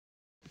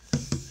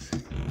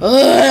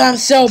I'm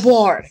so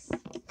bored.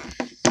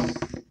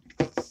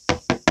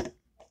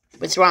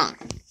 What's wrong?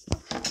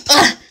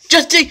 I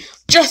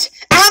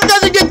have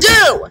nothing to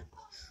do!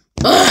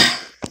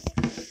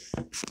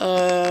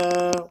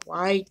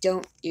 Why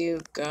don't you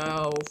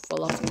go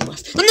full off the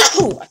left?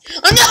 No!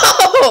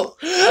 No!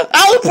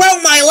 I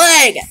broke my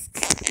leg!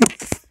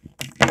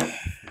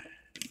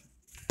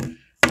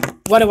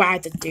 What do I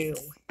have to do?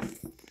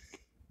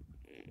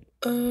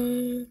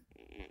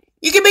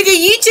 You can make a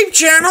YouTube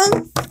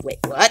channel! Wait,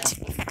 what?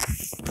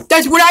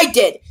 That's what I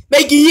did!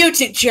 Make a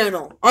YouTube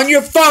channel! On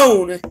your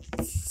phone!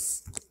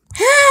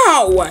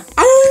 How? I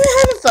don't even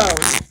have a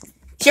phone.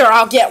 Here,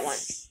 I'll get one.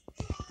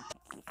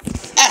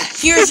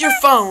 Here's your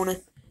phone.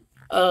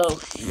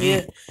 Oh,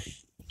 yeah.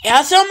 It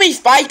has so many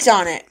spikes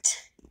on it.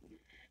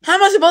 How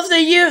am I supposed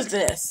to use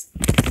this?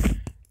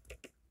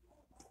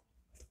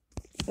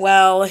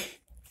 Well,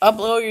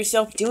 upload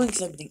yourself doing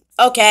something.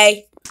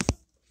 Okay.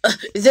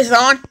 Is this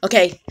on?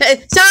 Okay.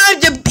 It's time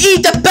to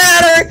eat the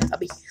batter!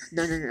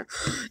 No.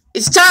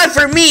 It's time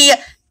for me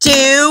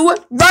to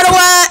run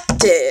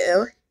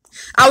away.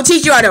 I'll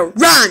teach you how to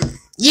run.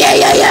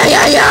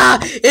 Yeah.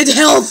 It's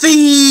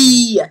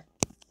healthy.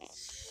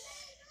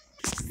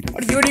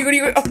 That's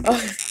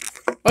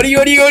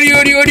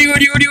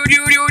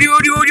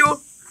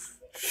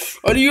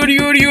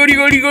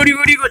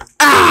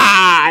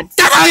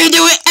how you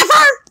do it,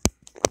 ever.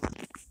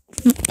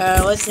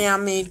 Let's see how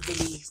many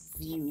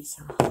views.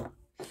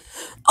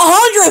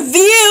 100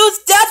 views?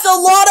 That's a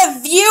lot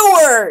of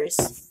viewers.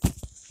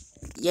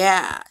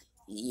 Yeah.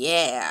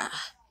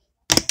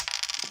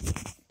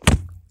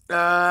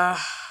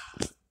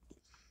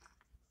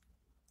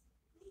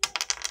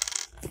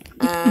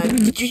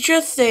 Did you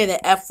just say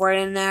the F word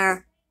in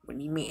there? What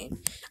do you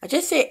mean? I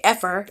just say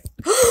F word.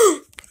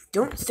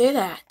 Don't say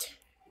that.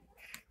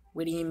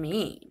 What do you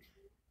mean?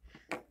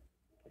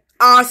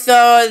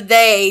 Also,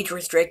 they age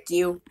restrict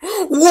you.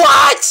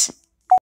 What?